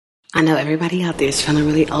I know everybody out there is feeling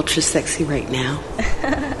really ultra sexy right now.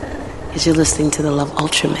 As you're listening to the Love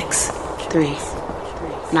Ultra Mix. 3,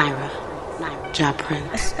 Naira, Ja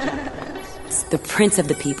Prince. The Prince of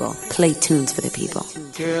the people. Play tunes for the people.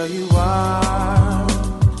 Girl, you are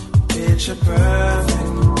picture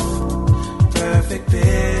perfect, perfect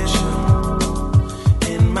vision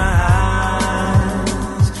in my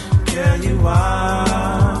eyes. Girl, you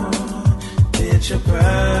are picture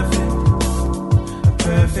perfect, a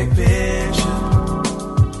perfect vision.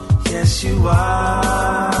 Yes, you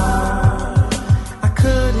are. I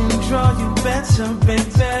couldn't draw you better,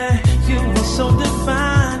 baby. You were so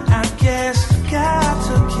divine. I guess God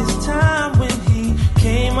took his time when he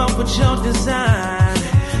came up with your design.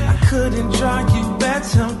 I couldn't draw you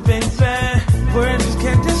better, baby. Words just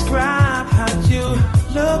can't describe how you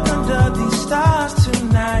look under these stars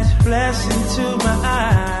tonight. Blessing to my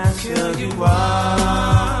eyes. Girl, you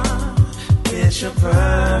are picture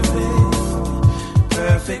perfect,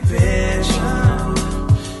 perfect vision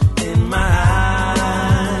in my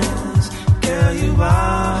eyes. Girl, you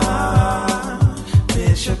are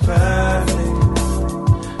picture perfect,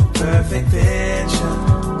 perfect vision.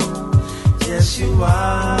 Yes, you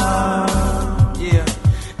are. Yeah,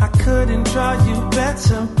 I couldn't draw you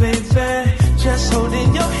better, baby. Just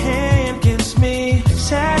holding your hand gives me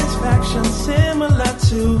satisfaction similar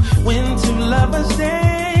to when two lovers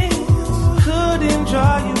dance. Couldn't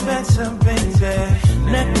draw you better, baby.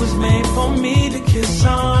 Neck was made for me to kiss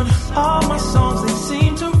on. All my songs, they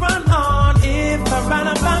seem to run on if I write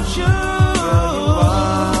about you. Girl, you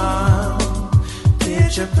are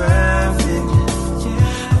picture perfect,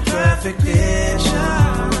 a perfect picture.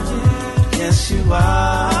 Yes, you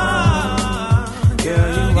are.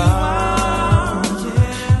 Girl, you are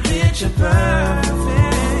picture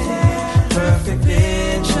perfect, perfect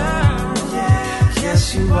picture.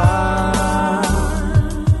 Yes, you are.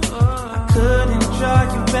 I couldn't draw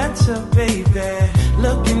you better, baby.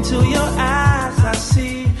 Look into your eyes, I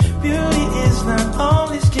see beauty is not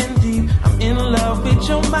only skin deep. I'm in love with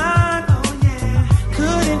your mind.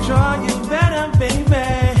 Couldn't draw you better, baby.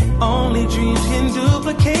 Only dreams can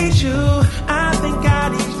duplicate you. I thank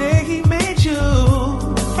God each day he made you,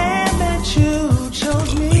 and that you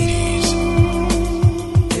chose me.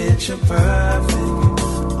 Picture perfect,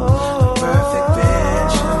 perfect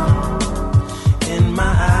vision in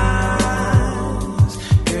my eyes.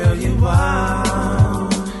 Girl, you are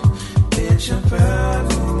picture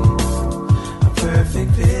perfect, a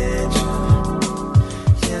perfect vision.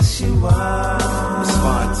 Yes, you are.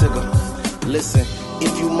 Listen,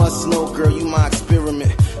 if you must know, girl, you my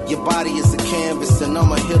experiment. Your body is a canvas and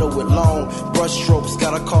I'm a hitter with long brush strokes.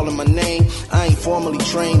 Gotta call in my name. I ain't formally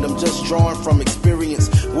trained, I'm just drawing from experience.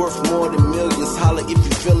 Worth more than millions, holla if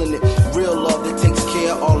you feeling it. Real love that takes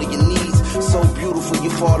care of all of your needs. So beautiful you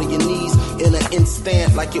fall to your knees in an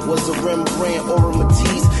instant like it was a Rembrandt or a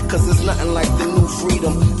Matisse. Cause there's nothing like the new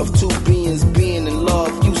freedom of two beings being in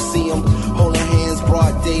love. You see them holding hands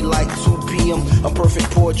broad daylight 2 p.m. A perfect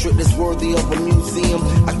portrait that's worthy of a museum.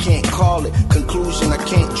 I can't call it conclusion, I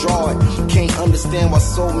can't draw it. Can't understand why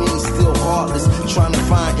so many still heartless. Trying to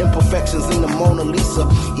find imperfections in the Mona Lisa.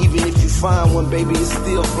 Even if you find one, baby, it's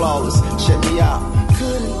still flawless. Check me out.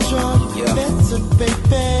 Couldn't draw you better,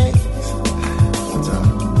 baby. One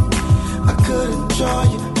time. I couldn't draw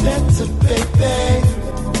you better, baby.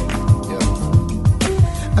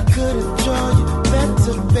 I couldn't draw you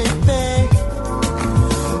better, baby.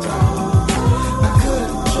 I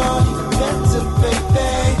couldn't draw you better,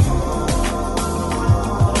 baby.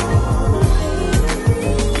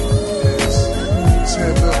 It's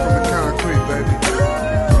head built from the concrete, baby.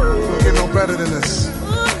 Don't get no better than this.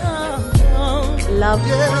 Love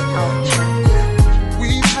Ultra.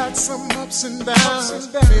 We've had some ups and downs,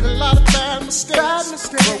 made a lot of bad mistakes,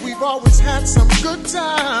 but we've always had some good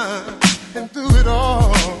times. And through it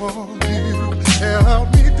all, you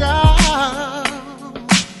held me down.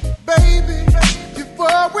 Baby, you've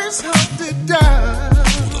always held it down.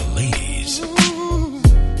 The ladies.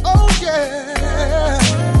 Oh yeah.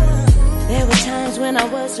 There were times when I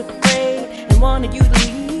was afraid and wanted you to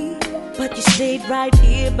leave, but you stayed right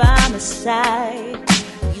here by my side.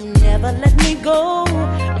 You never let me go.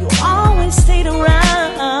 You always stayed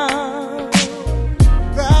around.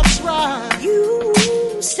 That's right. You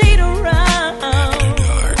stayed around.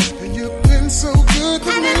 And you've been so good to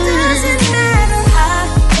and me. It doesn't matter. I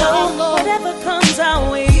know whatever comes our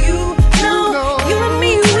way. You know, you and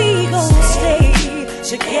me, we gon' stay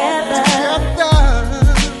together.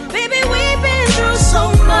 Baby, we've been through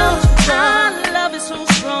so much. Our love is so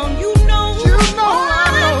strong. You know, you and me,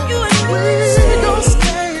 we gon'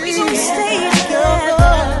 stay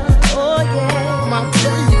together. Oh yeah. My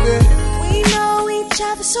each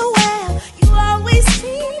other so well. You always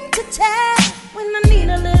seem to tell when I need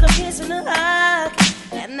a little kiss and a hug,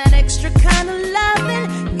 and that extra kind of loving.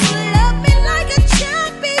 You love me like a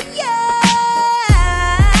champion.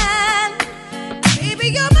 Baby,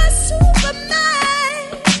 you're my Superman.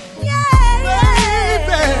 Yeah.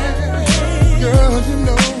 Baby, girl, you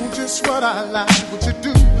know just what I like. What you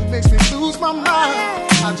do, it makes me lose my mind.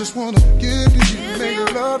 I just wanna give to you,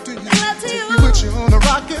 make love to you, take you with you on a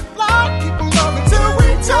rocket flight. Keep on loving till we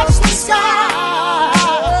touch the sky.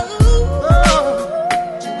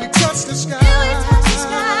 Till we touch the sky.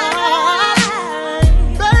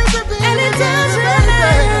 Baby, baby, And it doesn't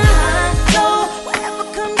matter. So whatever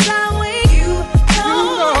comes our way, you know,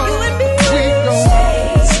 you and me,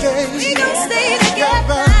 we gon' stay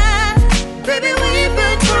together. Baby, we've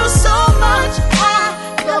been through so much.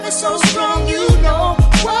 Love is so strong, you know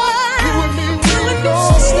what? You and me, we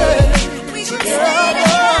gon' stay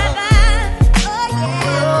together. Oh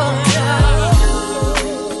yeah.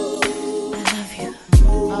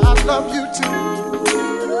 I love you too.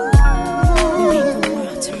 You mean the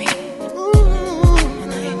world to me, Ooh,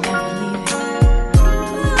 and I ain't never leaving.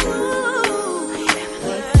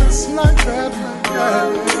 just like that, like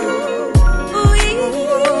that.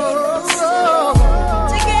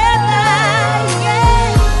 Together,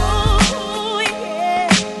 yeah. Ooh, yeah.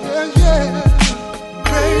 Yeah,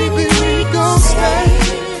 baby, we gon' stay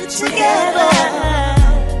together.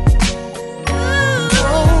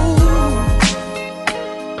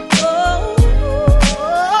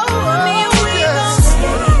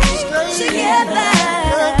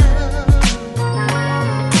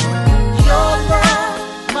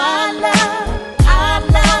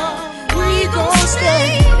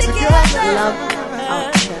 Love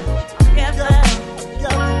Ultra.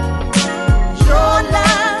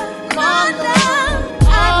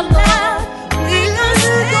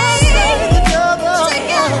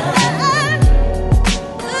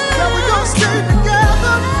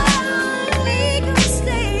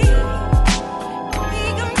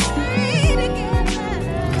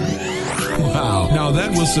 Wow, now that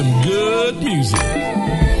was some good music.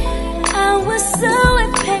 I was so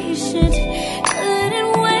impatient,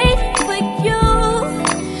 couldn't wait for you.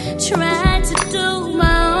 Tried to do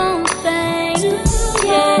my own thing,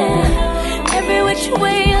 yeah. Every which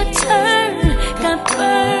way I turned, got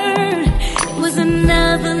burned. It was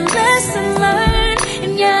another lesson learned,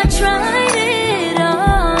 and yeah, I tried it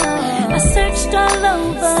all. I searched all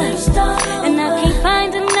over, and I can't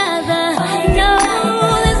find another. No,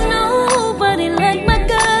 there's nobody like my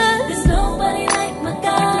girl. There's nobody like my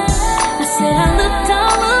girl. I said I looked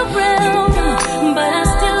all around, but I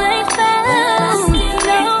still ain't found.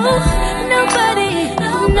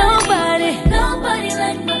 No, nobody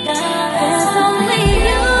like my girl. There's only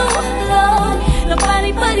you, Lord,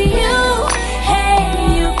 nobody but you. Hey,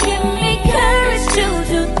 you give me courage to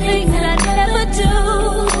do things that I never do.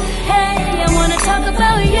 Hey, I wanna talk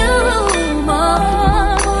about you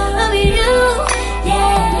more, of you.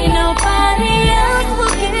 Yeah, nobody else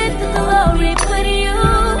will get the glory but you.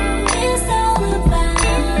 It's all about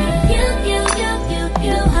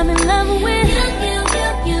you. I'm in love with you.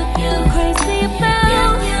 Crazy about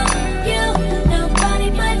you. Nobody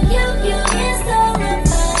but you. It's all about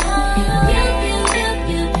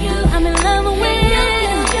you. I'm in love with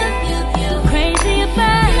you. Crazy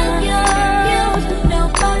about you.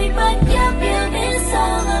 Nobody but you. It's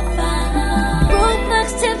all about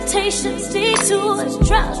roadblocks, temptations, detours,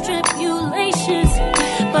 trials, tribulations.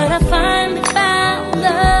 But I finally found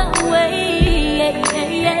the way.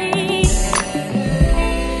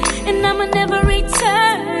 And I'ma never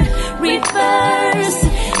return, reverse.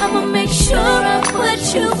 I'ma make sure I put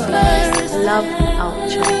you first. Love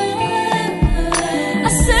Ultra. I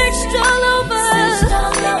searched all over,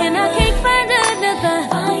 and I can't find another.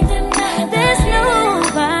 There's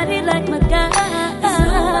nobody like my God.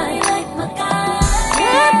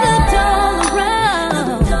 I looked all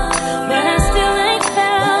around, but I still ain't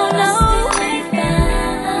found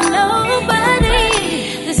nobody.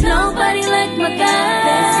 There's nobody like my God.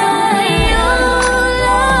 There's only you,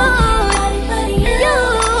 Lord. You,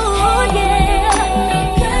 yeah.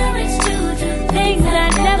 Courage to do things that I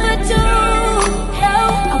never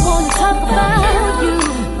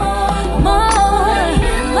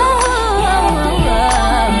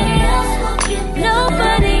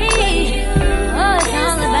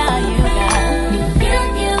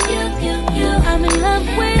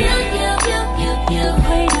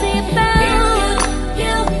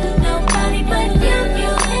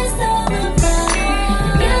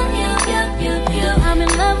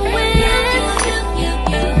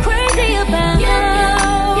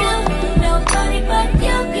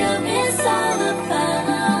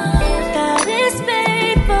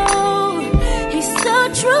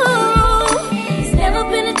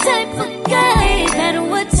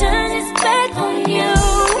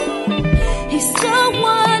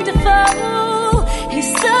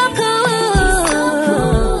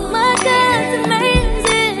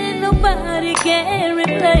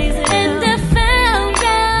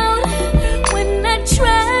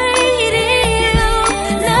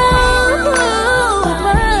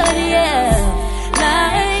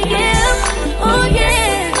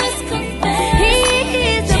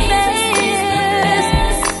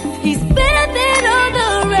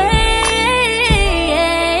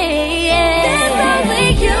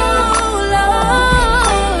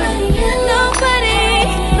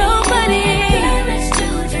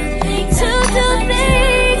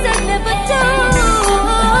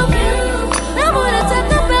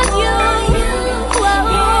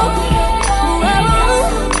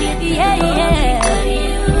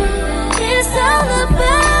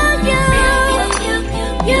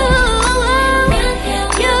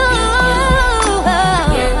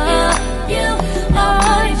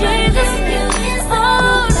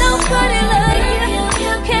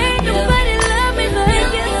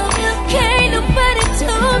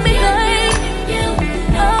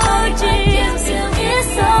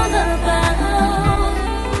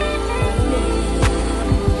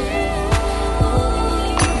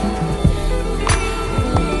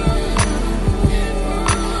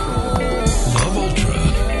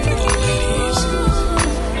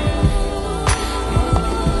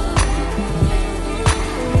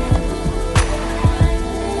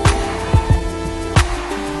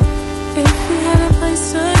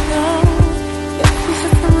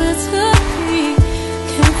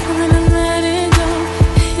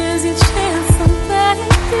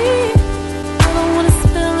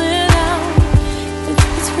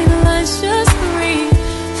let's just breathe.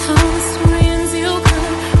 How the strands you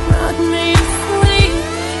could rock me to sleep.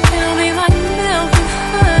 It'll be like milk and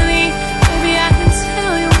honey. Baby, I can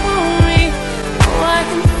tell you want me. Oh, I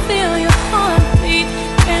can feel your heartbeat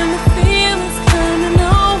and the feelings coming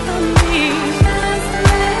over me. Just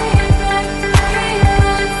lay back, take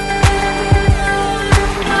the time.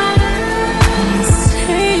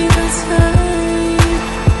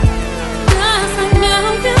 Just like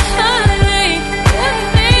milk and honey. It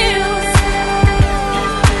feels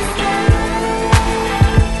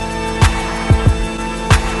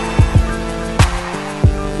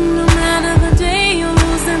no matter the day you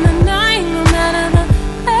lose in the night, no matter the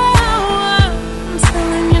hour, I'm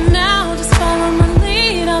telling you now, just follow my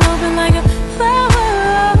lead. I'll open like a flower.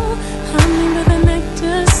 Hummingbird the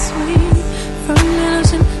nectar sweet from an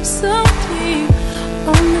ocean so deep.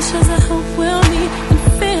 On the shores I hope we'll meet and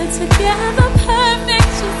fit together perfect,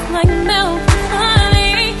 just like milk and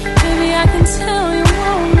honey. Baby, I can tell you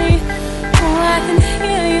want me. Oh, I can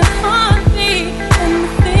hear your heartbeat and the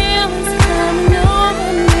feelings coming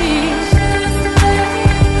over me. Just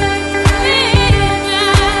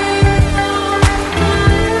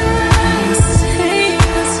take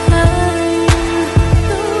the time.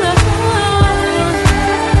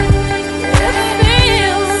 It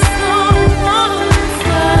feels so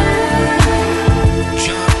inside.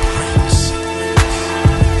 John Prince.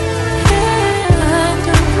 I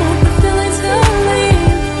don't want the feeling to leave.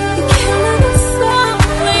 You killing me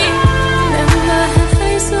softly. Never had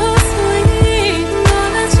face so sweet. Know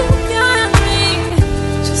that you got me.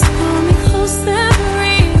 Just pull me close and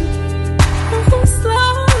breathe. Oh,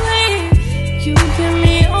 slowly, you give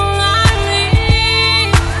me all I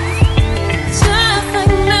need. Just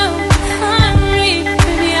like milk and honey.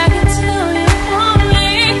 Baby, I can tell you want me.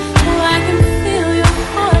 Oh, I can feel your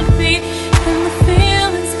heartbeat and the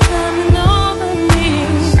feelings coming over me.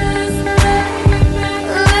 Just lay back,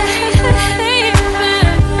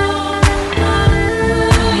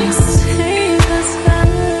 take the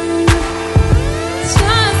time.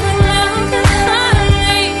 Just like milk and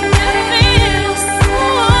honey, it feels so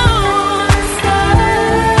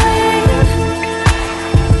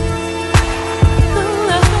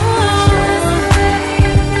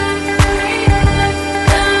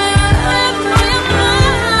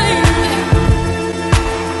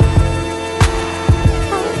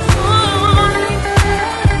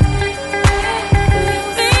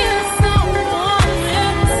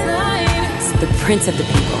The Prince of the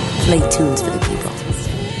People. Play tunes for the people.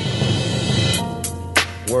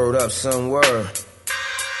 Word up, son, word.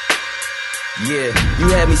 Yeah, you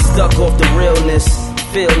had me stuck off the realness.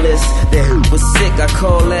 Fearless, that was sick, I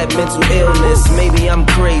call that mental illness. Maybe I'm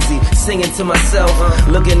crazy, singing to myself,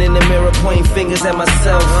 looking in the mirror, pointing fingers at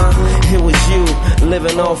myself. It was you,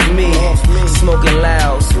 living off me, smoking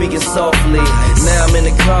loud, speaking softly. Now I'm in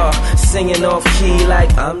the car, singing off key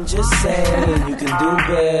like I'm just saying you can do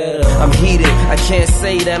better. I'm heated, I can't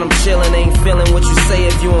say that I'm chilling, ain't feeling what you say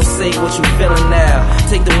if you don't say what you feeling now.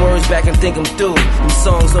 Take the words back and think them through. Them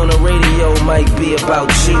songs on the radio might be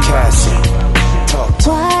about you.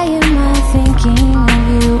 Why am I thinking of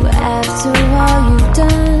you after all you've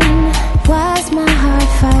done? Why's my heart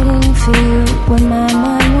fighting for you when my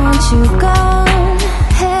mind wants you gone?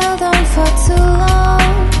 Held on for too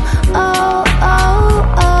long. Oh, oh,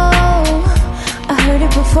 oh. I heard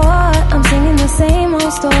it before, I'm singing the same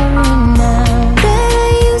old story now. Bet I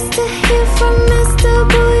used to hear from Mr.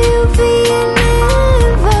 W.V. and En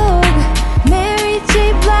Vogue. Mary J.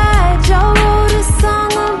 Blige, all wrote a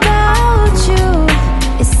song about you.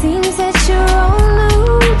 It seems that you're on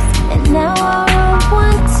loose, and now I wrote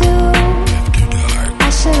one too. I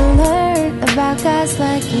should've learned about guys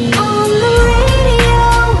like you. On the radio,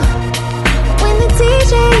 when the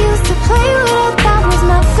DJ used to play what I thought was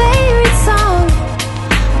my favorite song.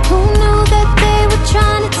 Who knew that they were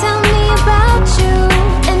trying to tell me about you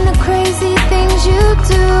and the crazy things you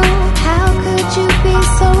do? How could you be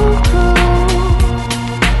so cruel?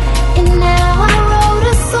 And now I wrote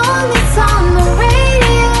a song that's on the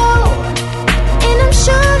radio, and I'm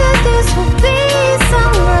sure that this will be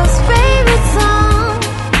some girl's favorite song.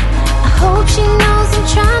 I hope she knows I'm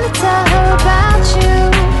trying to tell her about you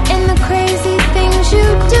and the crazy things you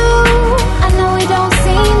do. I know it don't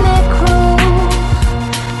seem that cruel,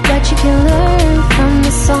 but you can learn from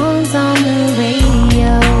the songs on the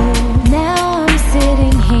radio. Now I'm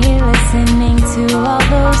sitting here listening to all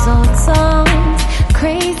those old songs.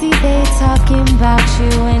 Crazy, they talking about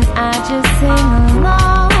you and I just sing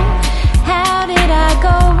along. How did I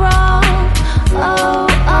go wrong? Oh,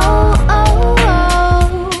 oh, oh,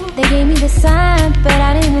 oh. They gave me the sign, but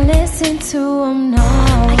I didn't listen to them, no.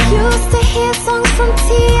 I used to hear songs from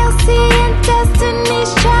TLC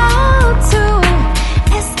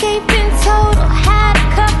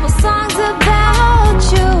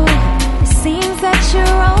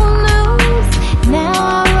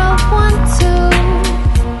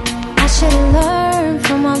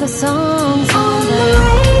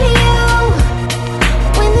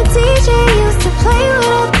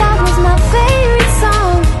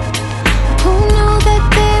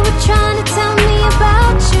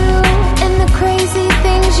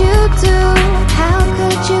do? How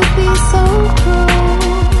could you be so cruel?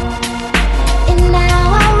 And now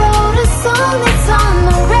I wrote a song that's on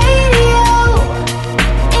the radio,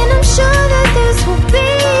 and I'm sure that this will be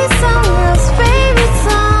some girl's favorite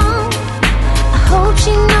song. I hope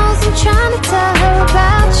she knows I'm trying to tell her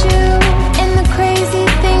about you and the crazy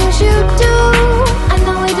things you do. I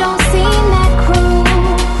know it don't seem that cruel,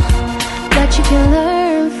 but you can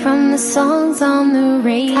learn from the songs on the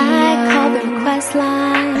radio. I call the request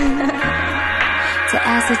line to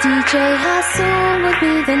ask the DJ how soon would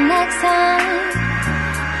be the next time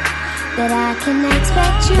that I can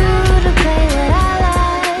expect you to play what I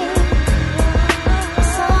like. A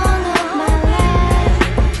song of my life.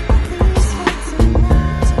 Please wait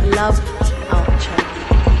tonight. Love Ultra.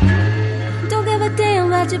 Don't give a damn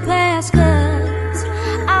about your past, 'cause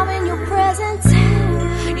I'm in your present.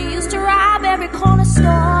 You used to rob every corner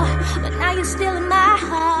store, but now you're still in my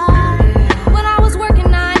heart. When I was working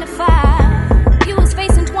 9 to 5, you was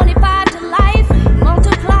facing 25 to life.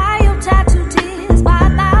 Multiply your tattoo tears by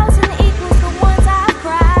 1,000 equals the ones I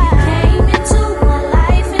cried. You came into my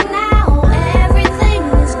life and now everything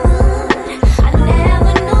is good. I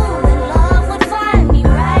never knew that love would find me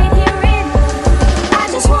right here in the hood. I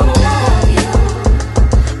just wanna love you.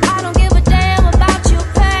 I don't give a damn about your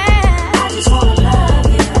past. I just wanna love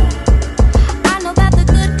you. I know that the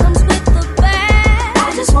good comes with the bad. I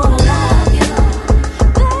just wanna love you.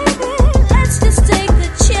 Baby, let's just take the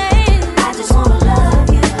chance. I just wanna love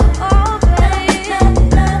you. Oh, baby,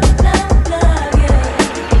 love you.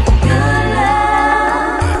 Good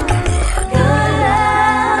love, good love.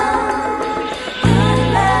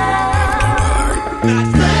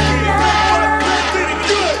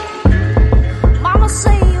 Mama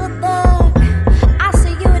say you a thug, I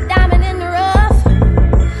say you a diamond in the rough.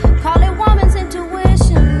 Call it woman's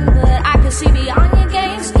intuition, but I can see beyond your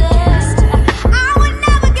gangsters. I would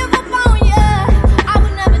never give up on you, I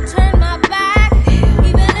would never turn my back,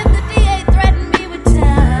 even if the DA threatened me with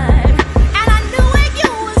time. And I knew what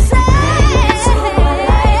you would say.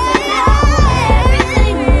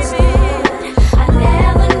 Everything was good. I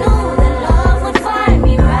never knew that love would find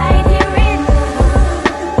me right here in the hood.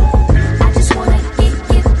 I just wanna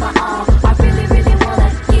give my all. I really, really wanna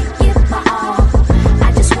give my all. I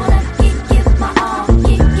just wanna give my all.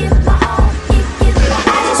 Give my all. Give my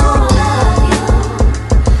all. I just wanna love you.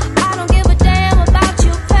 I don't give a damn about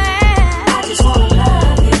your past. I just wanna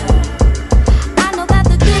love you. I know that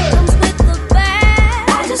the good comes with the bad.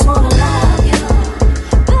 I just wanna love you.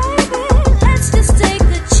 Baby, let's just take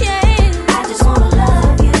the chance. I just wanna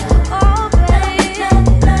love you. Oh, baby,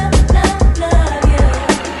 love you.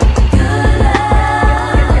 Good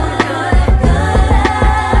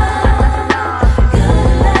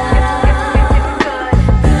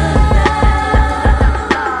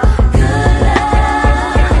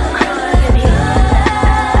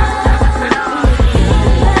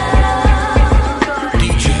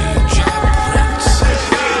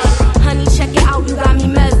Honey, check it out, you got me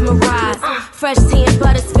mesmerized. Fresh tea and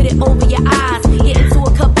butter spitting over your eyes. Getting to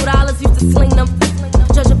a couple dollars, used to sling them.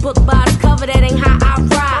 Judge a book by its cover, that ain't how I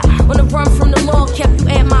ride. When the run from the law kept you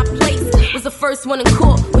at my place. Was the first one in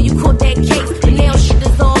court when you caught that case. But now shit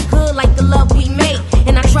is all good like the love we made.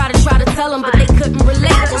 And I try to tell them, but they couldn't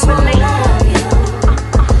relate. I just wanna love you.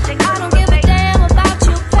 I don't give a damn about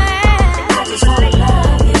your past. I just wanna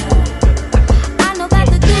love you. I know that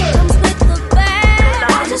the good comes with the bad.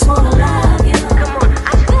 I just wanna love you. Come on,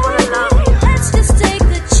 I just wanna love you. Let's just take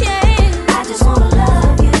the chance. I just wanna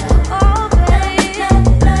love you. Oh, baby,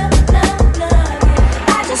 love you.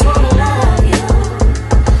 I just wanna love you.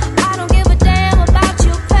 I don't give a damn about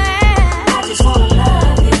your past. I just wanna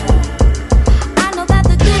love you. I know that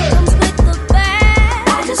the good comes with the bad.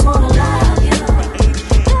 I just wanna love you.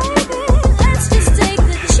 Baby, let's just take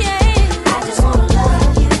the chance. I just wanna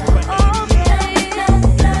love you. Oh, baby, love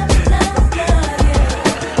you.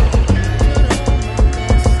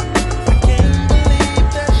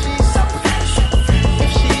 If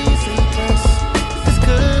she's impressed, this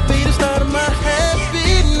could be the start of my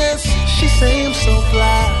happiness. She say I'm so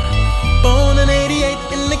fly, born in '88,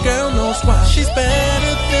 and the girl knows why. She's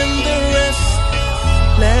better than the rest.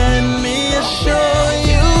 Let me assure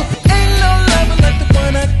you, ain't no lover like the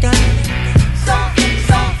one I got.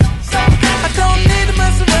 I don't need to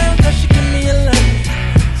mess around, 'cause she give me a lot.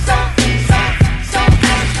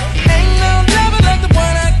 Ain't no lover like the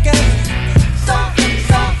one I got.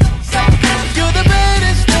 You're the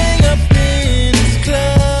baddest thing up in this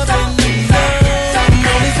club, and you know I'm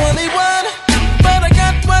only 21, but I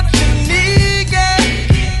got what you need,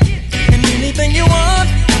 yeah. And anything you want.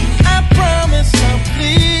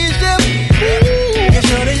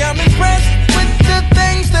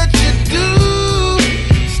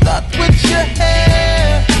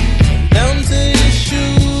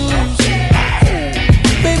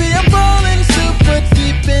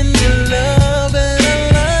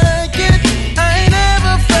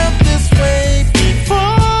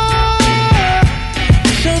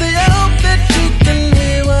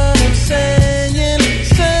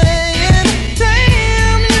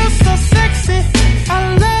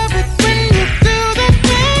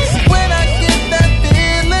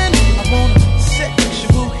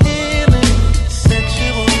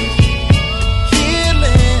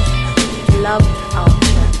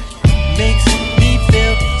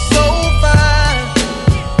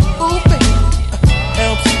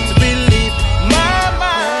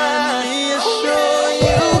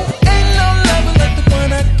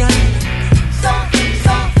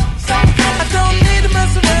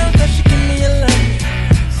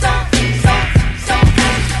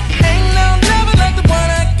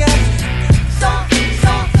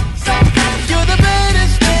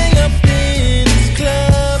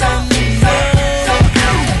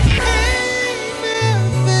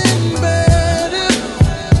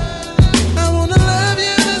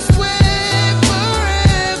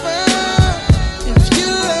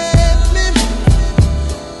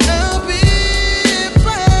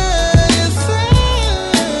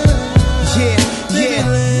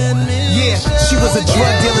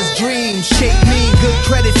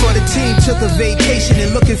 took a vacation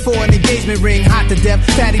and looking for an engagement ring. Hot to death,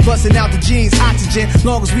 fatty busting out the jeans, oxygen.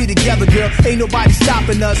 Long as we together, girl, ain't nobody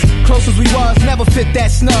stopping us. Close as we was, never fit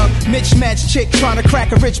that snug. Mismatched chick trying to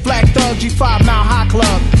crack a rich black thug. G5 Mile High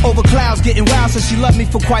Club. Over clouds getting wild, so she loved me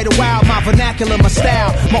for quite a while. My vernacular, my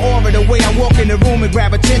style, my aura, the way I walk in the room and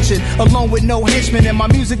grab attention. Alone with no henchmen and my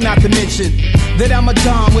music not to mention. That I'm a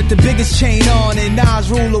Don with the biggest chain on, and Nas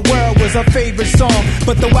Rule the World was her favorite song.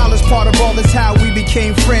 But the wildest part of all is how we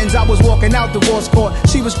became friends. I was walking out divorce court,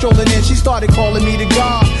 she was strolling in, she started calling me the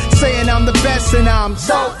God, saying I'm the best and I'm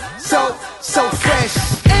so fresh.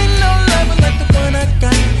 Ain't no lover like the one I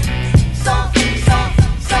got. So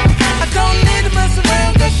I don't need to mess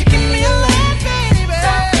around, cause she give me a lot, baby.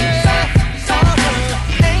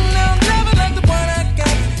 Ain't no lover like the one I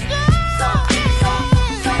got.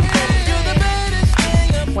 You're the baddest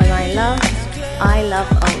thing. Well, I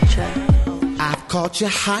love Ultra. I've called you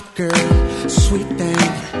hot girl, sweet thing,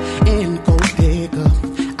 and gold digger.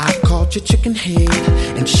 I've called you chicken head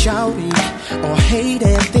and shouty or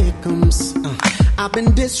hated thickums. I've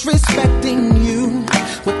been disrespecting you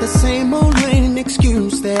with the same old lame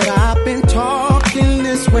excuse that I've been talking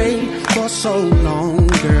this way for so long,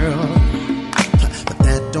 girl. But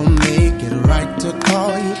that don't make it right to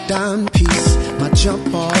call you dime piece, my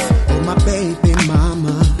jump off, or my baby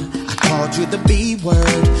mama. I called you the B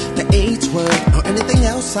word, the H word, or anything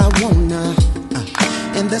else I wanna.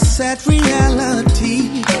 And the sad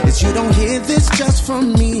reality is you don't hear this just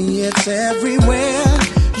from me. It's everywhere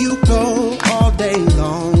you go all day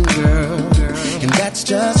long, girl. And that's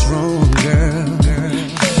just wrong, girl.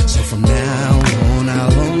 So from now on,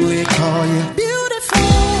 I'll only call you beautiful.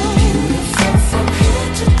 Beautiful from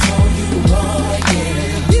head to toe, you are,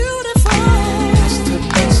 yeah. Beautiful. That's the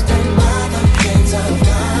best of my hands I've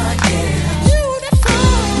got, yeah. Beautiful.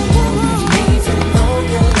 Even though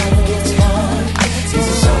your life gets hard, these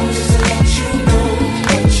are songs just to let you know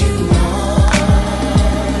what you are.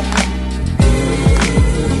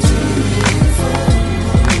 Beautiful.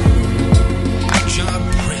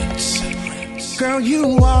 Girl, you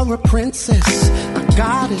are a princess, a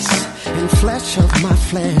goddess, and flesh of my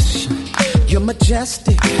flesh. You're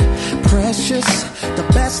majestic, precious, the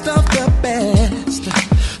best of the best.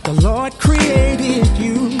 The Lord created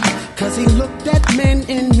you, cause he looked at men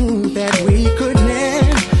and knew that we could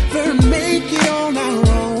never make it on our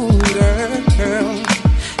own, girl.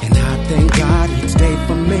 And I thank God each day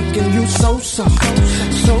for making you so soft,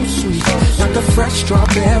 so sweet, like a fresh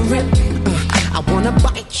strawberry. I wanna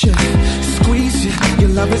bite you, squeeze you. Your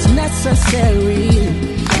love is necessary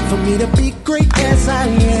for me to be great as I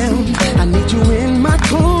am. I need you in my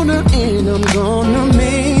corner, and I'm gonna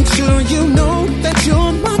make sure you know that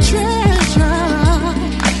you're my treasure,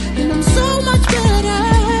 and I'm so much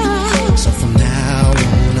better. So from now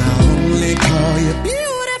on, I'll only call you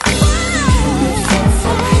beautiful. Beautiful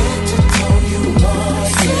from head to toe, you are,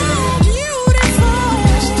 yeah. So beautiful.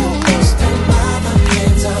 That's the best of my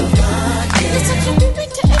hands I've got, yeah. It's such a beautiful.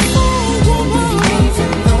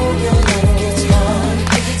 Even though your life gets hard,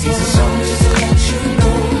 these are songs just to let you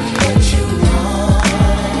know what you are.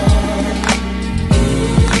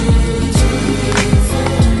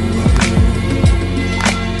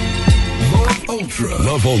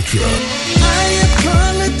 Love Ultra. I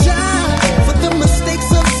apologize for the mistakes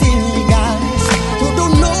of silly guys who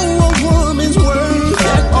don't know a woman's worth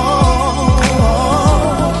at all.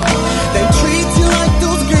 They treat you like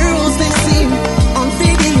those girls they see on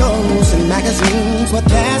videos and magazines, but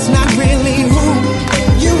that's not really who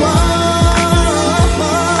you are.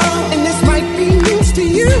 And this might be news to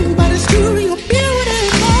you, but it's true, you're beautiful.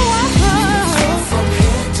 From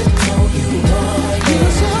head to toe, you are.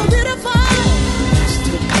 You're so beautiful.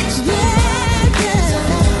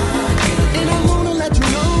 And I wanna let you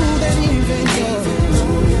know that even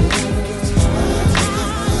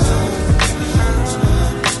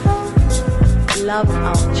Love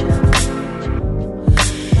Ultra.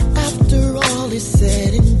 After all is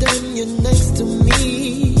said and done, you're next to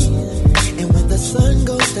me. And when the sun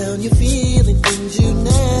goes down, you're feeling things you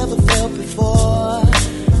never felt before.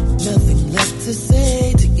 Nothing left to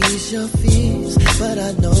say to ease your fears, but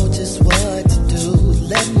I know just what to do.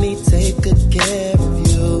 Let me take good care of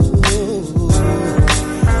you.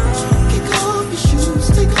 Kick off your shoes,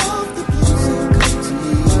 take off the blues and come to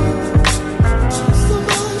me. So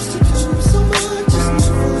much to do, so much is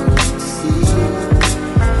new for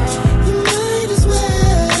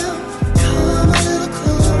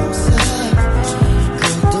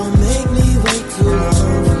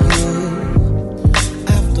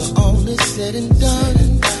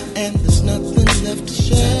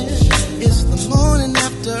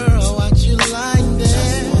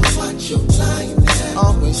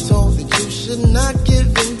should not give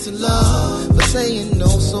in to love, but saying no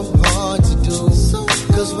so hard to do.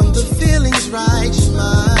 Cause when the feeling's right, you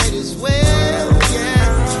might as well,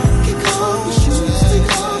 yeah. Kick off your shoes,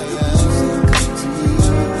 take off your boots and come to me.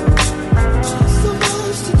 So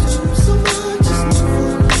much to do, so much just for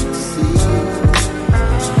you to see.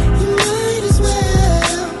 You might as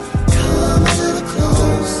well come a little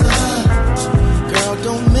closer. Girl,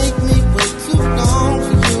 don't make me wait too long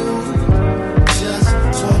for you. Just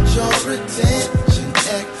want your attention,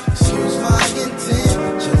 excuse my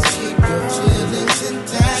intentions. Keep your feelings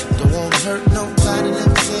intact. Don't want to hurt nobody, let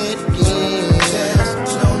me say it again.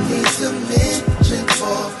 There's no need to mention,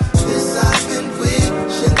 for this I've been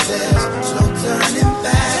wishing. There's no turning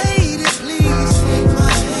back. Lady, please take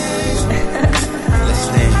my hand. Let's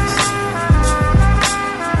dance.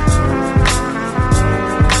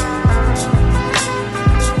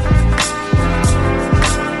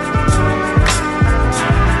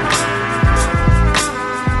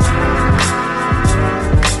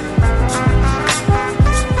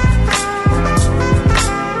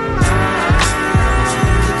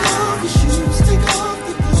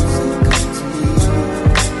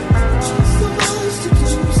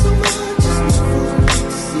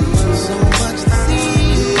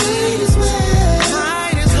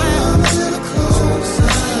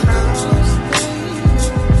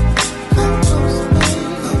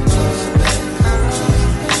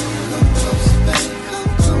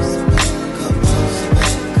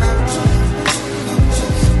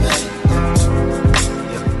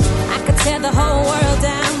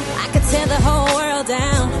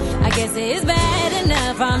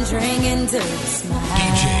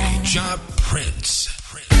 DJ Job Prince.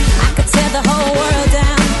 I could tear the whole world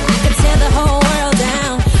down. I could tear the whole world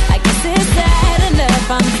down. I guess it's bad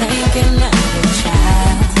enough I'm thinking like a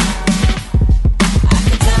child. I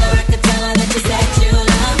could tell her that you said you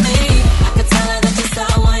love me. I could tell her that you so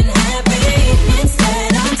unhappy.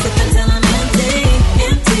 Instead I'm sipping till I'm empty.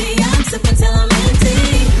 I'm sipping till I'm empty.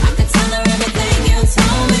 I could tell her everything you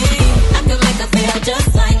told me. I could make her feel just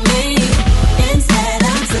like me. Instead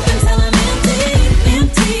I'm sipping till I'm empty.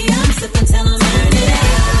 I'm sipping till I'm empty.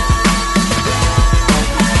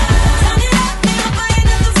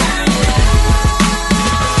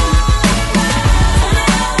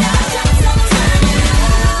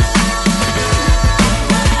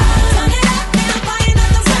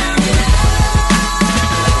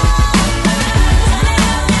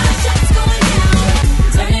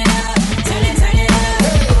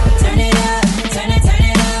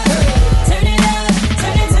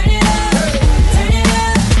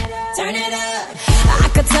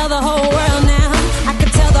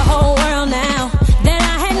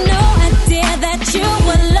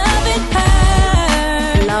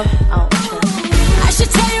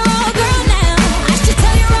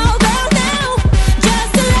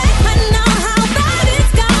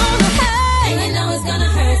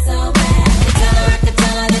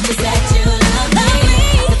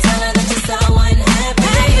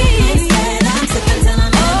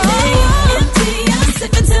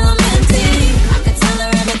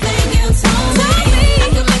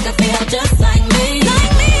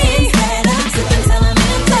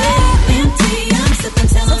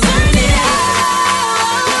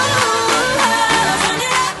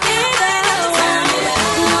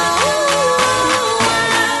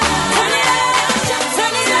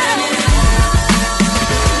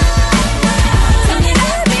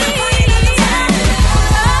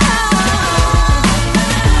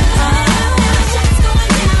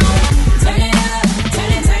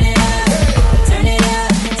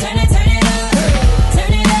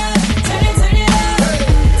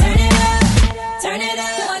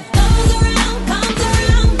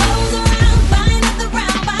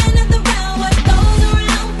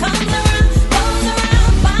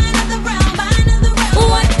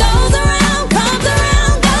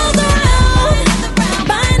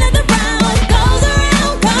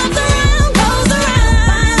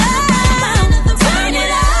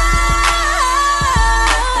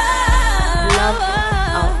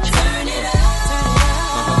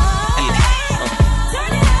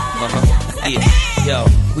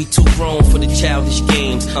 We too grown for the childish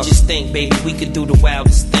games. Just think, baby, we could do the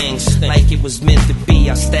wildest things. Like it was meant to be,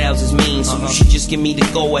 our styles is mean. So you should just give me the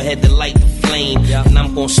go-ahead to light the flame. And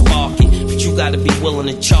I'm gonna spark it, but you gotta be willing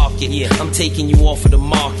to chalk it. I'm taking you off of the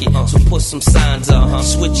market, so put some signs up.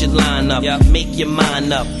 Switch your line up, make your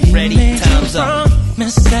mind up. Ready? Time's up.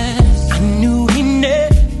 I knew he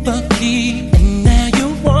never keep, and now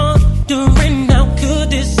you're wondering how could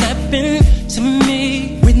this happen to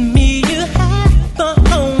me. With me you have a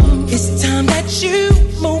home. It's time that you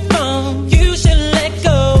move on. You should let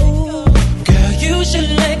go.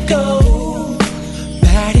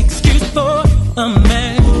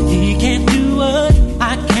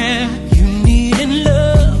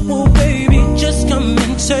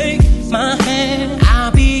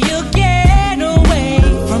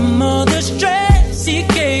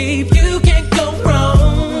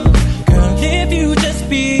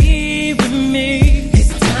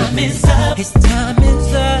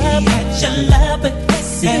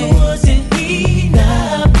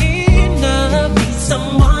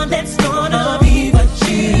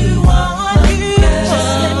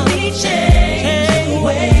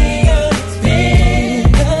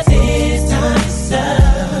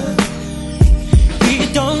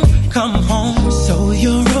 phone. So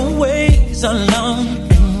you're always alone,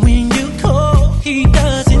 and when you call, he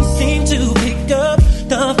doesn't seem to pick up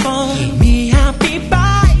the phone. Me, I'll be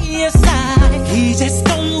by your side. He just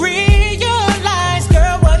don't realize,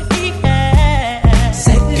 girl, what he has.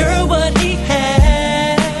 Said, girl, what he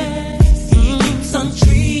has. He keeps on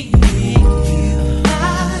treating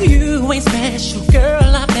you. You ain't special,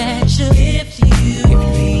 girl, I bet you. If you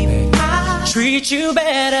leave it, I'll treat you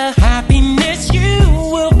better. Happiness you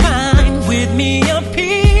will find with me, a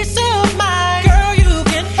peace of mind. Girl, you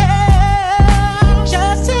can have.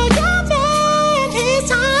 Just tell your man his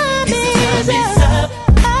time is up.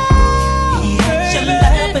 He had your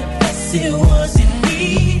love, but guess it wasn't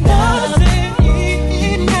enough.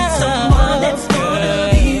 He needs someone that's gonna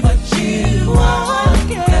be what you want.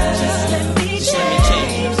 Just let me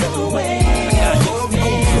change the way.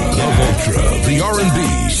 Love Ultra, the R&B,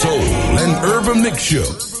 soul, and urban mix show.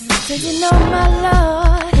 So you know my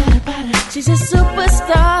love, she's a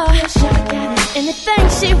superstar. Anything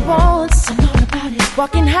she wants,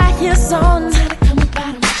 walking high heels on.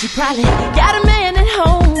 She probably got a man at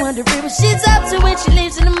home, wondering what she's up to when she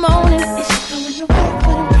leaves in the morning. Is she going to work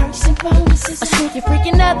for them perks and bonuses? Or sneaking,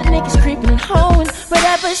 freaking other niggas creeping and hoeing.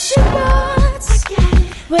 Whatever she wants,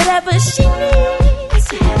 whatever she needs,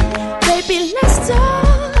 baby, let's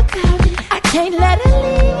talk about it. I can't let her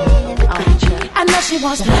leave. I know she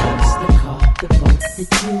wants the house, the car, the boat, the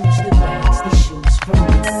jewels, the bags, the shoes, from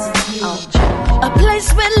me to you. A place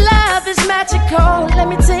where love is magical. Let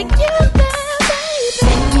me take you there, baby.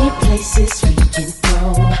 Many places we can go,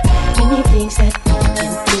 many things that we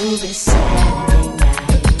can do. It's Saturday night,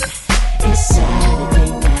 it's Saturday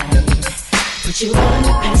night. Put you on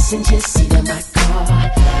the passenger seat of my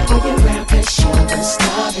car. Go you round 'cause you're a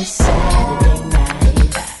star. It's Saturday night,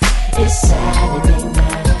 it's Saturday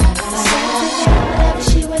night.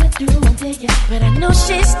 But I know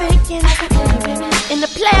she's thinking, in a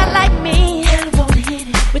player like me,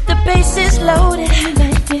 with the bases loaded,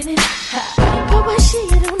 but what she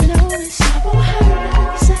don't know is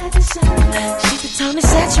side to side. She's the Tony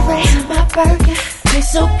saturated my burger.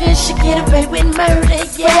 Tastes so good, she get away with murder.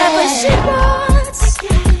 Yeah. Whatever she wants,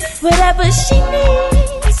 whatever she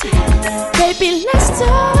needs, baby, let's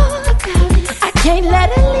talk. I can't let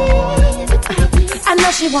her leave. I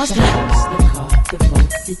know she wants the house, the car, the boat,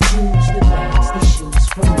 the jewels, the bags, the shoes,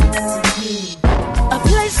 from me to you. A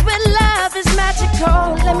place where love is magical.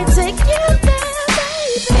 Let me take you there,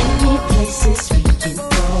 baby. Many places we can go.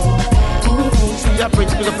 Many things that yeah,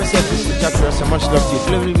 Prince, pick up yourself. This is Jack. So much love to you.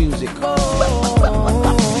 Lovely music.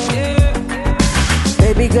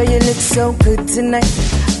 Baby girl, you look so good tonight.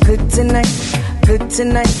 Good tonight. Good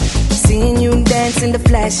tonight. Seeing you dance in the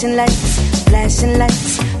flashing lights. Flashing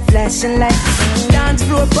lights. Flashing lights. Dance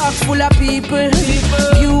floor packed full of people.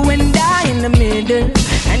 You and I in the middle.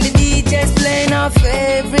 And the DJ's playing our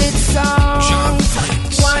favorite songs.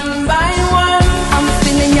 One by one, I'm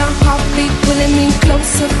feeling your heartbeat pulling me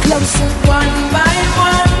closer, closer. One by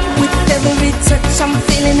one, with every touch I'm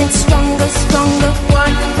feeling it stronger, stronger.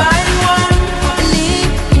 One by one,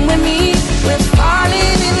 believe with me, we're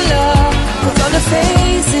falling in love. 'Cause all the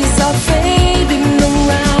faces are fading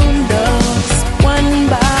around us. One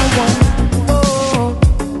by one.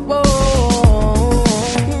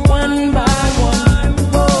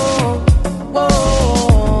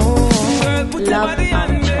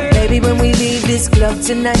 When we leave this club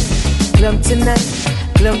tonight, club tonight,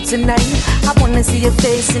 club tonight, I wanna see your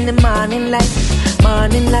face in the morning light,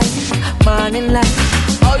 morning light, morning light.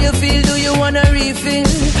 How you feel? Do you wanna refill?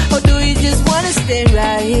 Or do you just wanna stay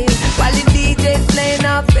right here while the DJ's playing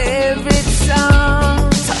our favorite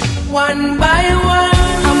songs? One by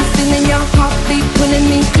one, I'm feeling your heartbeat pulling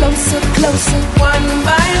me closer, closer. One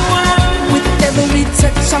by one, with every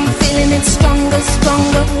touch I'm feeling it stronger,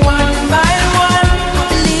 stronger. One by one,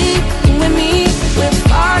 believe with me, we're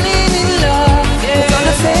falling in love. Cause all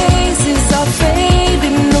the faces are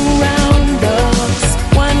fading around us.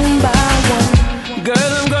 One by one.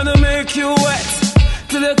 Girl, I'm gonna make you wet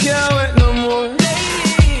till you can't wet no more.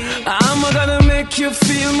 I'm gonna make you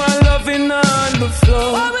feel my loving on the floor.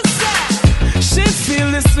 What was that? She feel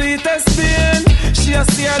the sweetest pain. She a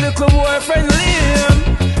see her little boyfriend Liam.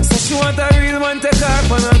 So she want a real man take her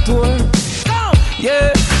on a tour.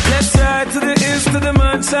 Yeah, let's ride to the east to the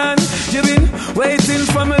mansion. You've been waiting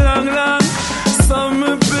for me long, long. So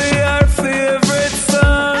me play our favorite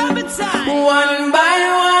song. One by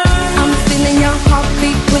one, I'm feeling your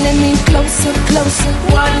heartbeat pulling me closer, closer.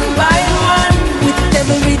 One by one, with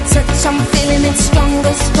every touch I'm feeling it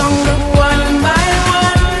stronger, stronger. One by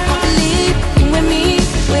one, believe with me,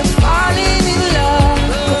 we're falling in love.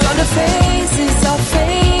 'Cause all the faces are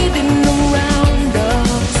fading around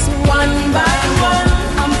us. One by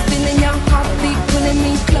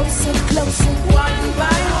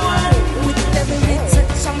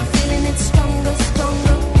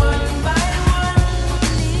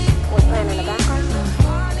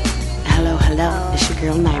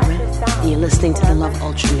And you're listening to the Love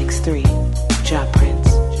Ultra Mix 3, Ja Prince.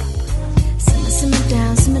 Simmer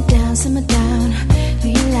down, simmer down, simmer down.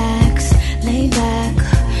 Relax, lay back.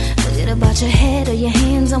 Forget about your head or your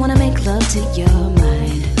hands. I wanna make love to your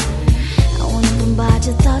mind. I wanna bombard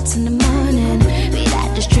your thoughts in the morning. Be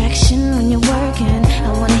that distraction when you're working.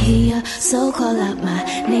 I wanna hear your soul call out my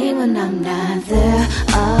name when I'm not there.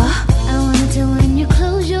 I wanna do when you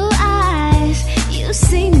close your eyes. You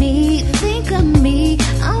see me, think of me,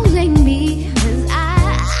 only me. 'Cause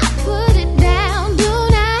I put it down,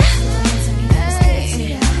 don't I?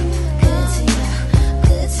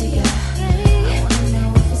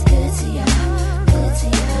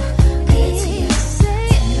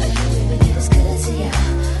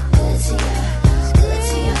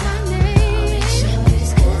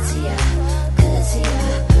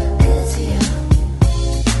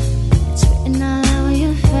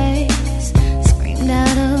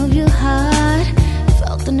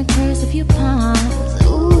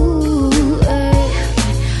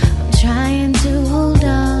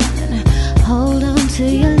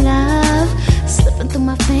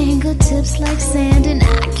 Fingertips like sand, and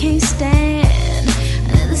I can't stand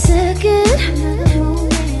another second.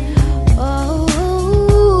 Oh,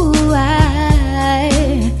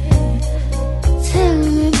 tell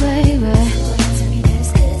me, baby. Tell me that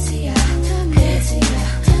it's good to you, good to you,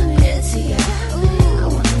 good to you. I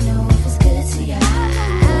wanna know if it's good to you,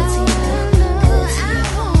 good to you, good to you.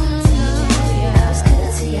 Tell me that it's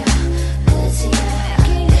good to you, good to you,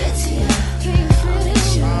 good to you. I'll make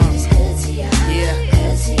sure it's good to you.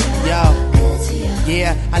 Yo,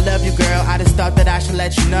 yeah, I love you, girl. I just thought that I should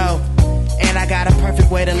let you know. And I got a perfect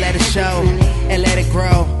way to let it show and let it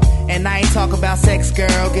grow. And I ain't talk about sex,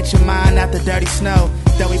 girl. Get your mind out the dirty snow.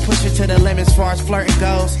 Though we push it to the limit as far as flirting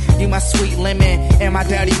goes. You my sweet lemon and my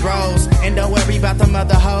dirty rose. And don't worry about them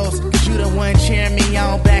other hoes, 'cause you the one cheering me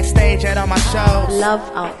on backstage at all my shows. Love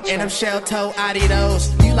Ultra. And I'm shell-toe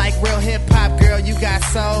Adidas. You like real hip-hop, girl, you got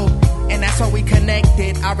soul. And that's why we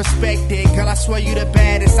connected, I respect it. Girl, I swear you the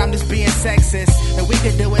baddest, I'm just being sexist. And we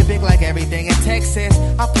could do it big like everything in Texas.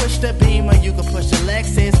 I push the Beamer, you can push the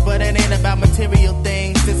Lexus. But it ain't about material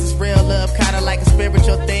things. This is real love, kinda like a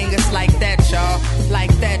spiritual thing. It's like that, y'all,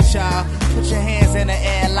 like that, y'all. Put your hands in the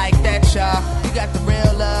air like that, y'all. You got the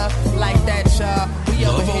real love, like that, y'all. We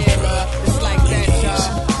over here, it's like that,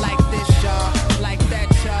 y'all. Like this, y'all, like that,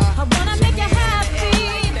 y'all. I wanna make you happy.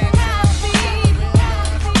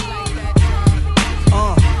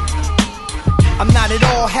 I'm not at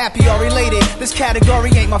all happy or related. This category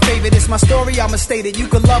ain't my favorite. It's my story, I'ma state it. You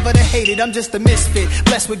can love it or hate it. I'm just a misfit,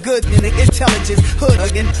 blessed with good and intelligence. Hood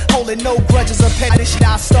again, holding no grudges or petty. This shit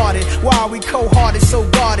I started. Why are we cold-hearted, so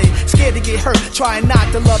guarded? Scared to get hurt, trying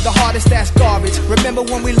not to love the hardest. That's garbage. Remember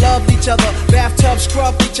when we loved each other? Bathtub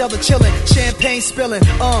scrubbed each other, chilling, champagne spilling.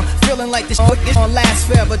 Feeling like this on last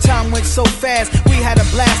forever. Time went so fast, we had a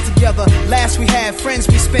blast together. Last we had friends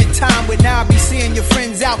we spent time with. Now I be seeing your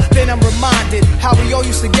friends out, then I'm reminded how we all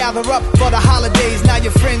used to gather up for the holidays. Now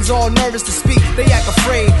your friends all nervous to speak, they act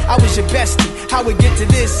afraid. I was your bestie, how we get to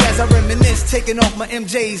this as I reminisce, taking off my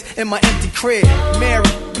MJs in my empty crib. Mary.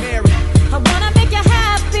 I wanna make you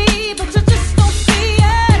happy, but you just don't see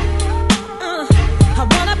it. I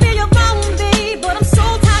wanna be your own bee, but I'm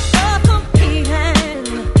so tired of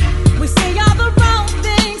competing. We say all the wrong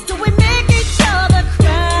things, do we make each other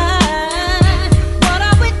cry? What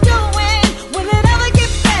are we doing? Will it ever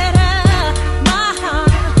get better? My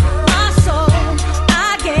heart, my soul,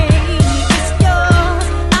 I gave. It's yours,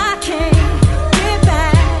 I can't get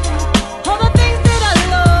back. All the things that I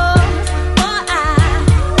lost, but I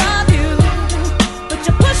love you.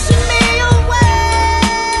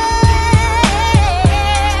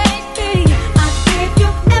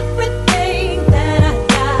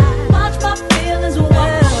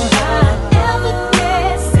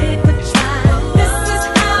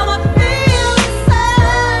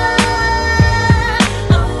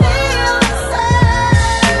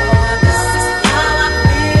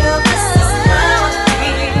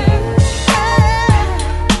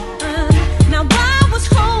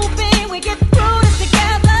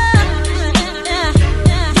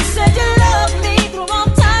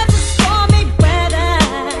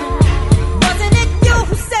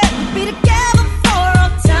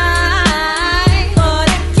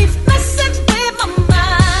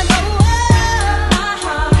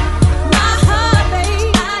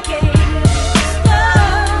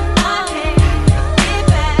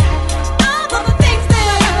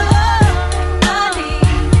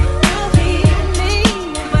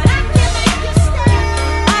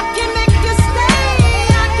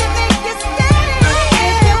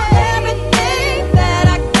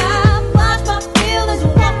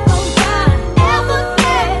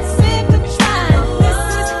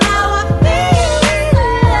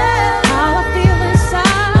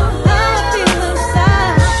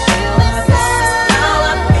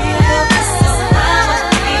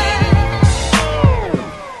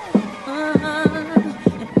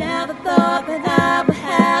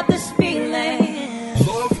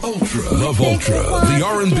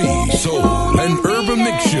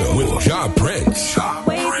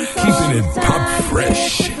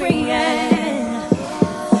 fresh.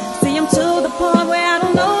 See, I'm to the point where I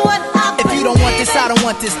don't know what I If you don't want this, I don't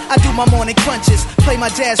want this. I do my morning crunches, play my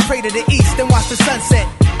jazz, pray to the east, then watch the sunset.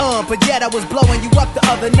 But yet I was blowing you up the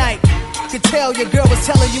other night. Could tell your girl was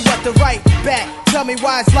telling you what to write back. Tell me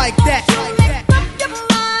why it's like that.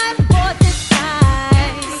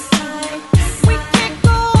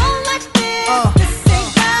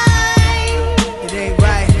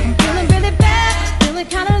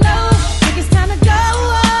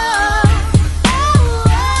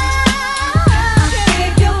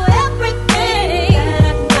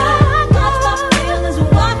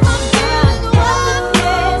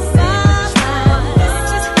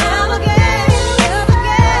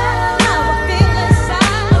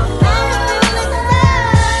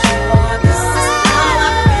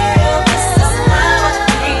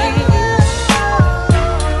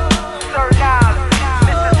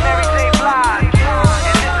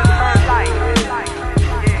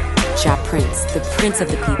 Prince of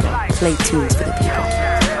the people, play tunes for the people.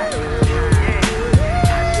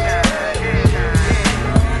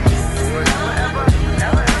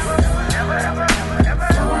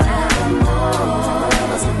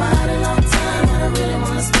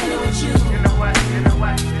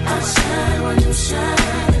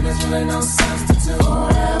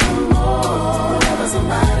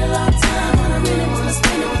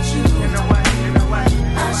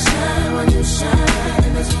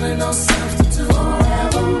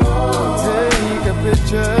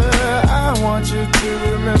 I want you to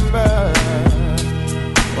remember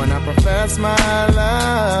when I profess my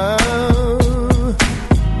love.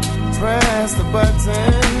 Press the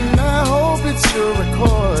button, I hope it's your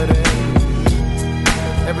recording.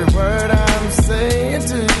 Every word I'm saying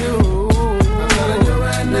to you, I'm telling you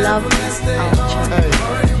right now. Love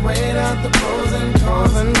already weighed out the pros and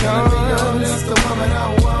cons. You're just the woman I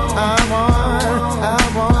want. I want.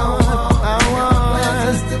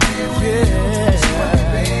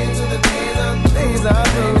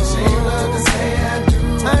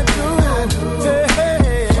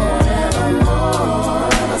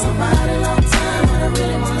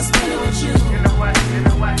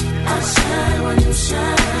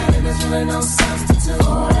 No substitute.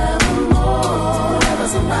 Forevermore, ever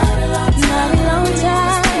somebody long time.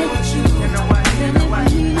 You know what?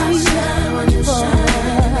 I shine when you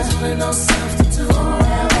shine. There's really no substitute.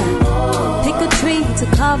 Forevermore. Pick a tree to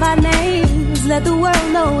carve our names. Let the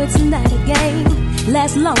world know it's not a game.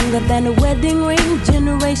 Lasts longer than a wedding ring.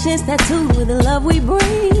 Generations tattooed with the love we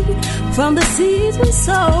bring. From the seeds we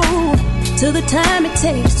sow to the time it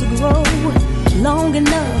takes to grow. Long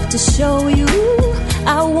enough to show you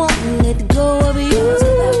I won't let go of you.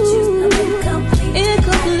 Without you, I'm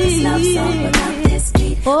incomplete. Love song without this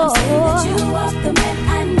beat. I'm saying that you are the man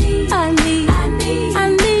I need.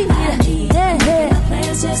 Yeah. My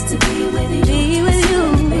plans just to be with you.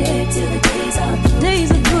 Till the days are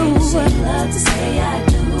through. Love to say I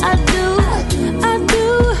do.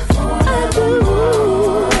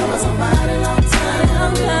 Forevermore, somebody long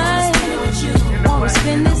time. Wanna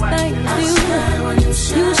spend this thing with you.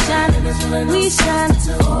 You shine, we shine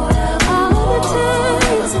all the time.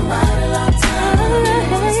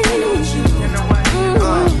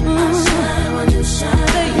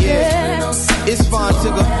 It's fine,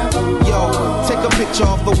 Tigger. Yo, take a picture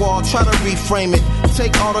off the wall, try to reframe it.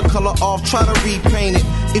 Take all the color off, try to repaint it.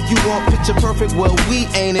 If you want picture perfect, well, we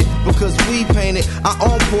ain't it. Because we painted our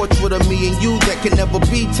own portrait of me and you that can never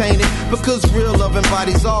be tainted. Because real love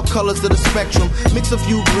embodies all colors of the spectrum. Mix a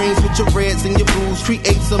few greens with your reds and your blues.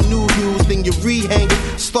 Create some new hues, then you rehang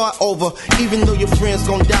it. Start over, even though your friends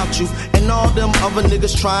gon' doubt you. And all them other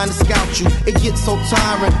niggas trying to scout you. It gets so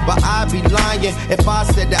tiring, but I'd be lying if I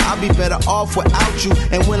said that I'd be better off without you.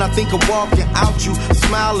 And when I think of walking out you,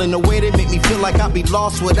 smiling the way they make me feel like I'd be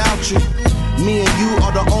lost without you. Me and you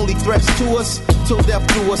are the only threats to us. Till death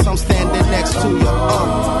do us, I'm standing next to you.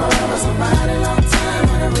 Somebody long time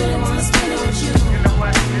when I really wanna spend it with you. You know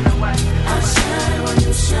what? I shine when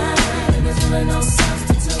you shine, and there's really no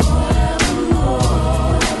substitute.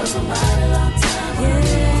 Forevermore, somebody long time when I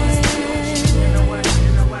really wanna spend it with you. You know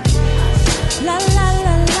what? La la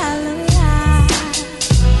la la la la.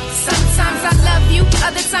 Sometimes I love you,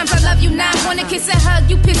 other times I love you not. Wanna kiss and hug,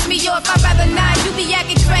 you piss me off, I'd rather not. You be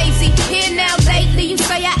acting crazy, here now lately. You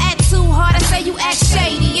say I act too hard, I say you act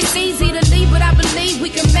shady. It's easy to leave, but I believe we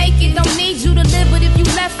can make it. Don't need you to live, but if you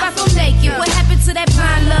left, I feel naked. What happened to that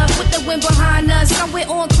blind love with the wind behind us? Somewhere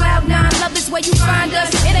on cloud nine, love is where you find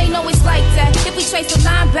us. It ain't always like that. If we trace the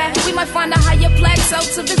line back, we might find a higher plateau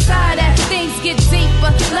to the side that things get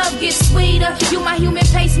deeper, love gets sweeter. You my human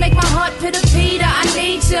pace, make my heart pitter-peter. I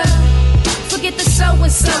need you. So get the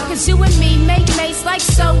so-and-so. Cause you and me make mates like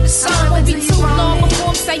soul to soul. Won't be too long before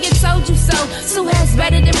I'm saying told you so. Two heads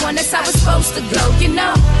better than one, that's how it's supposed to go, you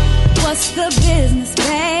know. What's the business,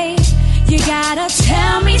 babe? You gotta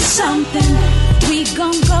tell me something. We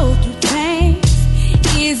gon' go through things.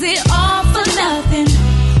 Is it all for nothing?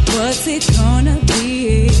 What's it gonna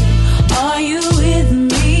be? Are you with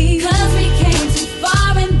me? Cause we came too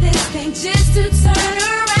far in this thing just to turn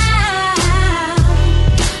around.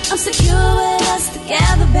 I'm secure with us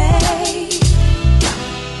together, babe.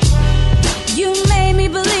 You made me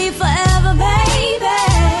believe forever, baby.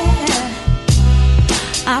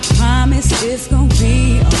 I promise it's gonna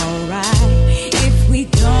be alright. If we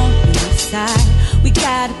don't decide, we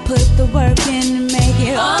gotta put the work in to make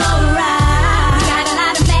it alright. We got a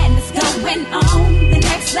lot of madness going on. The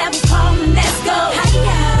next level's calling, let's go.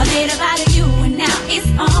 A little out of you and now it's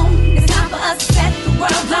on. It's time for us to set the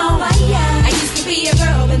world on. I used to be a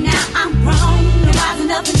girl, but now I'm grown. I'm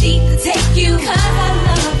rising up and deep to take you. Cause I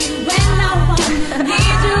love you when I wanna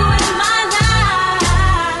need you in my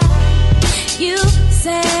life. You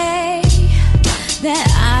say that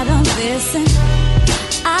I don't listen.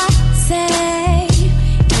 I say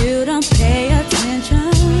you don't pay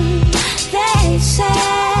attention. They say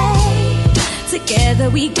together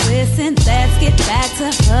we glisten. Let's get back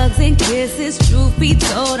to hugs and kisses. Truth be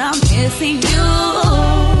told, I'm missing you,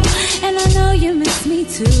 and I know you miss me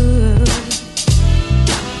too.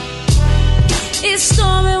 It's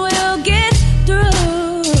storming, we'll get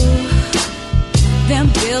through. Them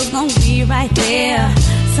bills gon' be right there.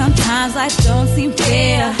 Sometimes life don't seem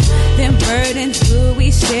fair. Them burdens do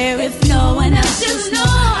we share if no one else just know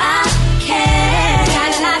I care.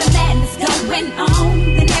 Got a lot of madness going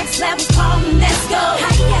on. The next level's calling, let's go.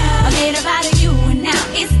 I made a out of you and now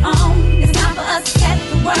it's on. It's time for us to set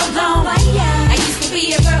the world on. I used to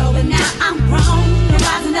be a girl, but now I'm grown. I'm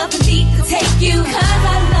rising up and deep to take you. Cause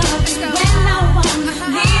I love you when I wanna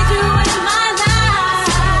need you in my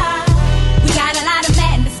life. We got a lot of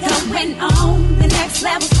madness going on. The next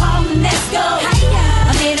level's calling, let's go.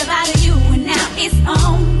 I made a out of you and now it's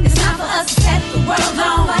on. It's time for us to set the world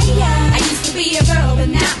on. I used to be a girl, but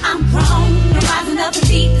now I'm grown. I'm rising up and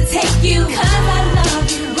deep to take you. Cause I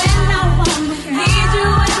love you when I wanna need you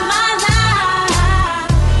in my life.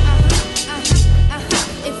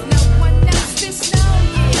 If no one else just know,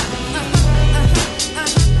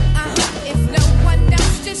 if no one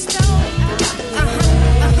else just know, if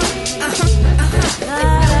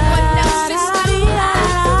no one else just know.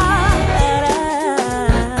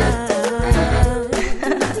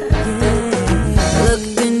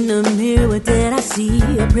 Looked in the mirror, what did I see?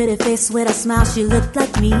 A pretty face with a smile, she looked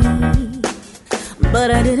like me,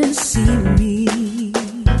 but I didn't see me.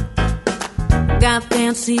 Got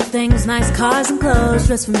fancy things, nice cars and clothes,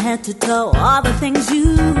 dressed from head to toe, all the things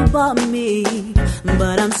you bought me,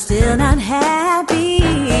 but I'm still not happy.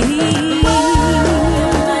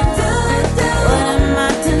 What am I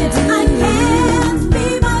to do? I can't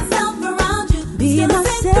be myself around you. Be myself.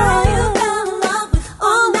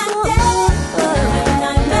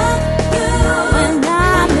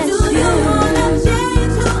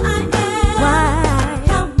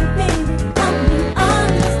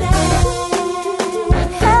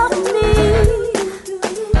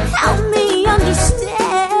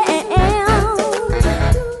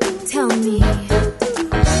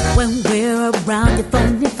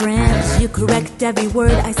 Correct every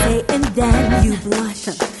word I say and then you blush,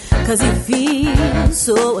 cause you feel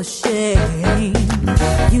so ashamed.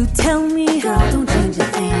 You tell me, girl, don't change a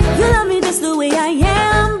thing. You love me just the way I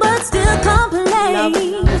am, but still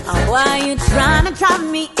complain. Why you trying to drive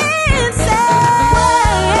me insane?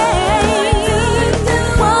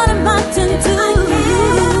 What am I to do?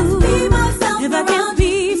 If I can't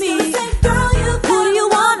be me, who do you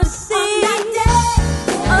wanna see?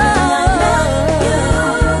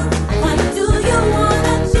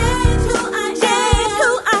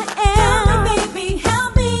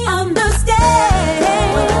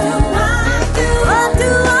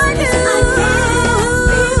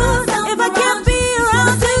 If I can't be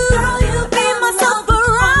around you, be myself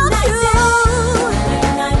around.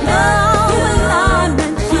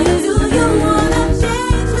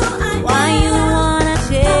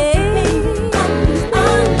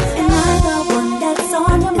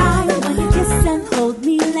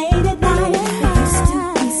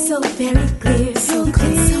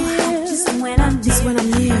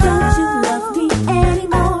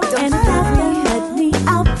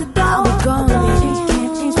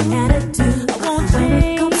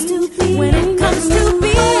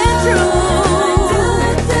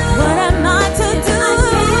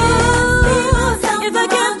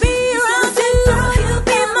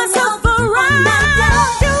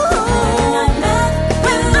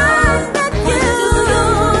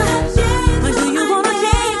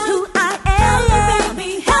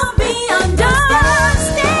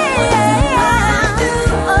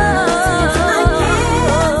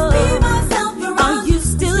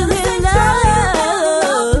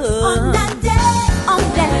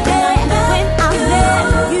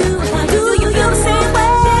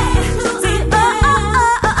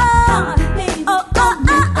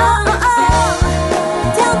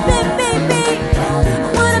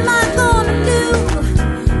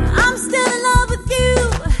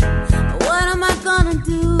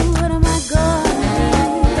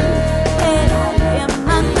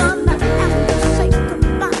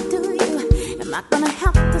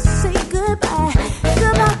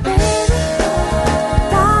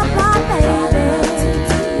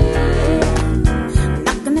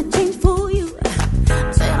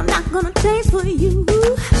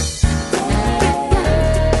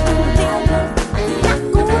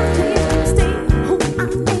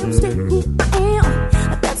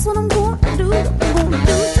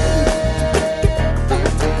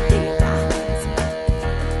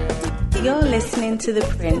 to the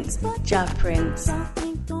Prince, Ja Prince.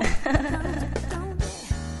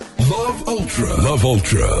 Love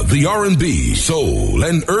Ultra, the R&B, soul,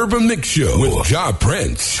 and urban mix show with Ja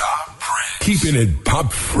Prince. Keeping it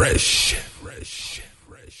pop fresh.